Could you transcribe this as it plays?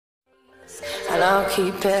and I'll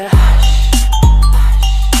keep it hush.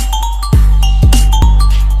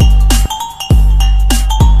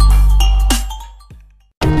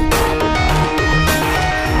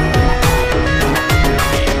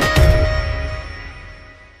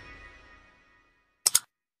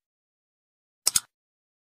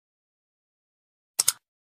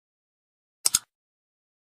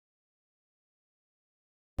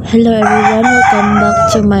 Hello everyone, welcome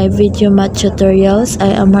back to my video math tutorials. I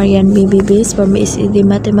am Marian BBBs from ECD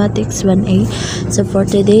Mathematics 1A. So for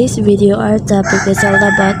today's video, our topic is all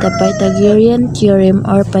about the Pythagorean theorem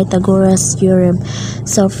or Pythagoras theorem.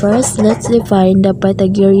 So first, let's define the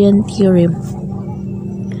Pythagorean theorem.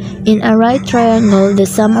 In a right triangle, the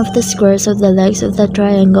sum of the squares of the legs of the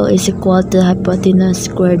triangle is equal to the hypotenuse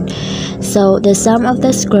squared. So the sum of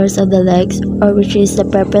the squares of the legs, or which is the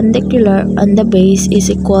perpendicular on the base,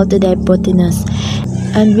 is equal to the hypotenuse.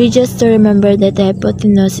 And we just to remember that the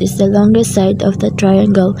hypotenuse is the longest side of the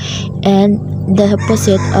triangle and the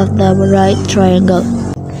opposite of the right triangle.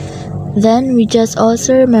 Then we just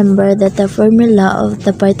also remember that the formula of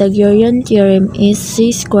the Pythagorean theorem is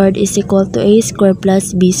c squared is equal to a squared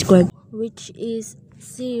plus b squared, which is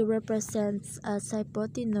c represents as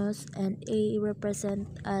hypotenuse and a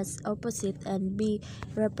represents as opposite and b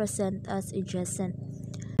represents as adjacent.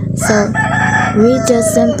 So we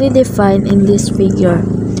just simply define in this figure.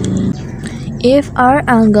 If our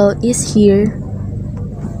angle is here,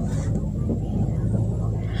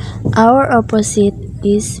 our opposite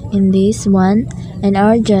is in this one and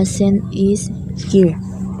our adjacent is here,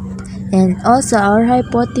 and also our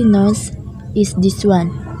hypotenuse is this one,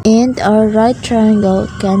 and our right triangle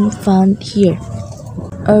can found here,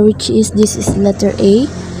 or which is this is letter A,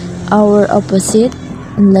 our opposite,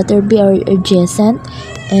 and letter B our adjacent,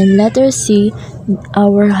 and letter C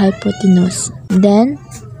our hypotenuse. Then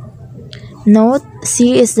note,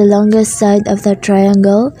 C is the longest side of the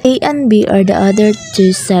triangle, A and B are the other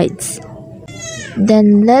two sides.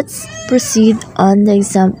 Then let's proceed on the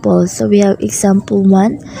example. So we have example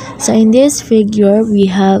 1. So in this figure we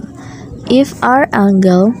have, if our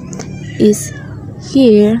angle is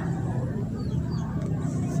here,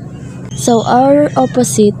 so our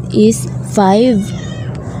opposite is 5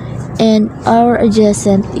 and our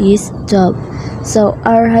adjacent is 12. So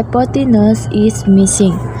our hypotenuse is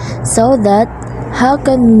missing. So that, how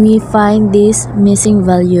can we find these missing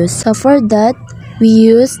values? So for that, we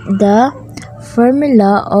use the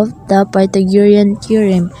formula of the Pythagorean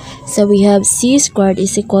theorem. So we have c squared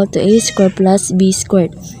is equal to a squared plus b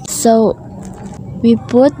squared. So we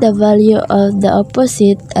put the value of the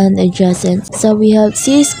opposite and adjacent. So we have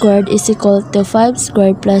c squared is equal to 5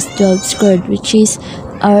 squared plus 12 squared, which is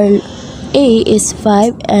our a is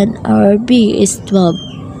 5 and our b is 12.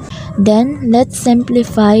 Then let's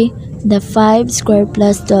simplify the 5 squared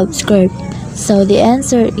plus 12 squared. So the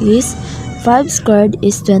answer is 5 squared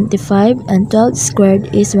is 25 and 12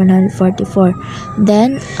 squared is 144.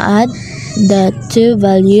 Then add the two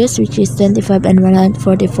values, which is 25 and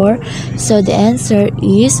 144. So the answer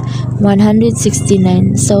is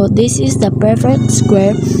 169. So this is the perfect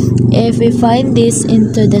square. If we find this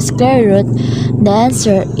into the square root, the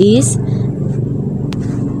answer is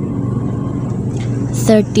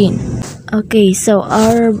 13. Okay, so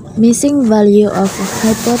our missing value of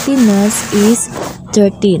hypotenuse is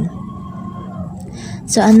 13.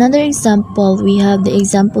 So another example, we have the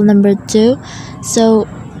example number 2. So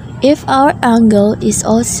if our angle is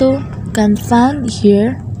also found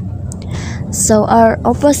here, so our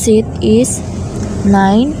opposite is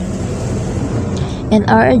 9 and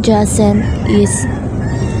our adjacent is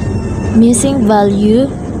missing value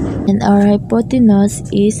and our hypotenuse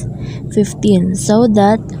is 15. So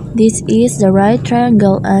that this is the right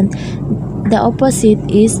triangle and the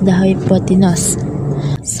opposite is the hypotenuse.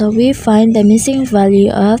 So we find the missing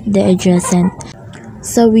value of the adjacent.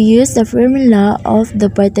 So we use the formula of the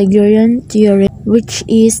Pythagorean theorem, which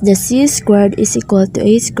is the c squared is equal to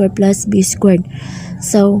a squared plus b squared.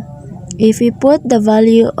 So if we put the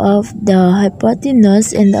value of the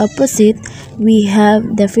hypotenuse in the opposite, we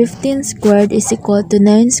have the 15 squared is equal to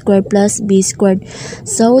 9 squared plus b squared.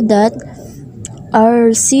 So that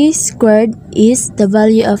our c squared is the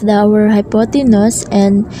value of our hypotenuse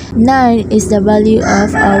and 9 is the value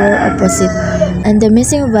of our opposite, and the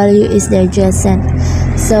missing value is the adjacent.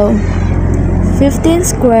 So 15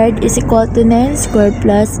 squared is equal to 9 squared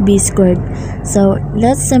plus b squared. So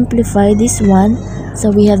let's simplify this one.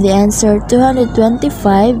 So we have the answer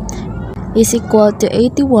 225 is equal to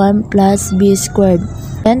 81 plus b squared.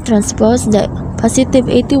 Then transpose the positive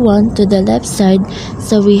 81 to the left side.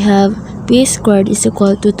 So we have b squared is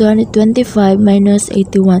equal to 225 minus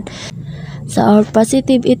 81. So our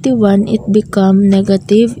positive 81, it become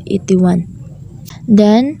negative 81.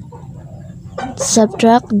 Then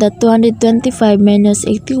subtract the 225 minus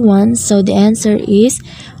 81, so the answer is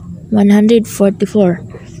 144.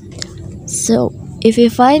 So if we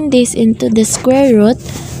find this into the square root,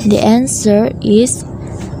 the answer is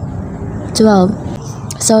 12.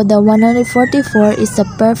 So the 144 is a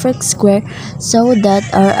perfect square, so that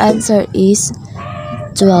our answer is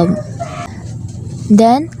 12.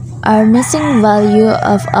 Then our missing value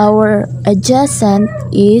of our adjacent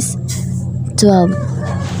is 12.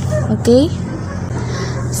 Okay?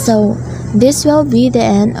 So this will be the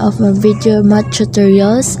end of my video math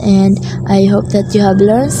tutorials, and I hope that you have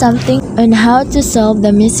learned something on how to solve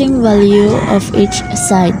the missing value of each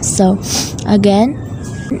side. So again,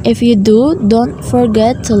 if you do, don't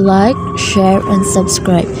forget to like, share, and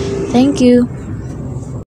subscribe. Thank you.